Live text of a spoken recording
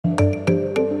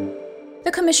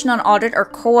The Commission on Audit, or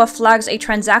COA, flags a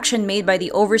transaction made by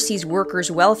the Overseas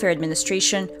Workers Welfare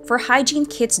Administration for hygiene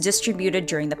kits distributed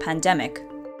during the pandemic.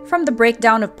 From the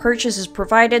breakdown of purchases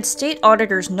provided, state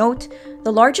auditors note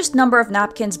the largest number of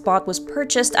napkins bought was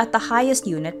purchased at the highest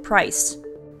unit price.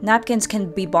 Napkins can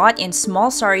be bought in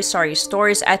small sari-sari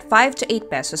stores at 5 to 8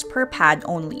 pesos per pad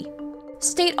only.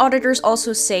 State auditors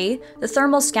also say the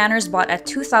thermal scanners bought at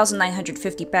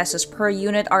 2,950 pesos per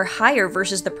unit are higher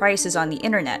versus the prices on the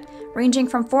internet, ranging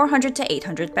from 400 to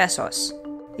 800 pesos.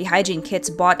 The hygiene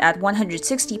kits bought at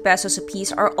 160 pesos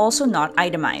apiece are also not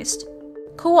itemized.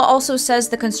 COA also says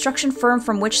the construction firm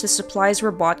from which the supplies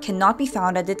were bought cannot be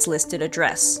found at its listed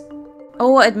address.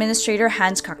 OWWA Administrator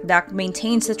Hans Kakdak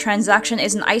maintains the transaction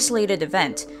is an isolated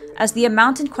event, as the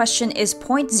amount in question is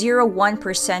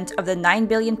 0.01% of the 9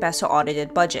 billion peso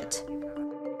audited budget.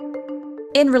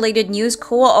 In related news,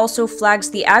 COA also flags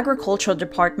the Agricultural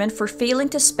Department for failing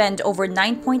to spend over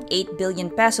 9.8 billion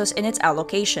pesos in its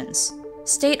allocations.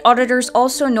 State auditors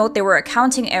also note there were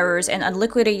accounting errors and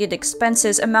unliquidated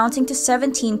expenses amounting to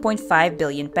 17.5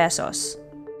 billion pesos.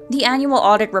 The annual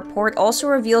audit report also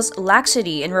reveals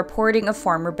laxity in reporting of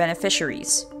farmer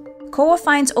beneficiaries. COA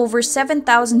finds over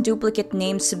 7,000 duplicate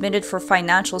names submitted for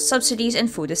financial subsidies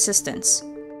and food assistance.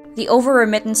 The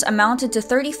over-remittance amounted to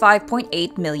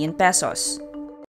 35.8 million pesos.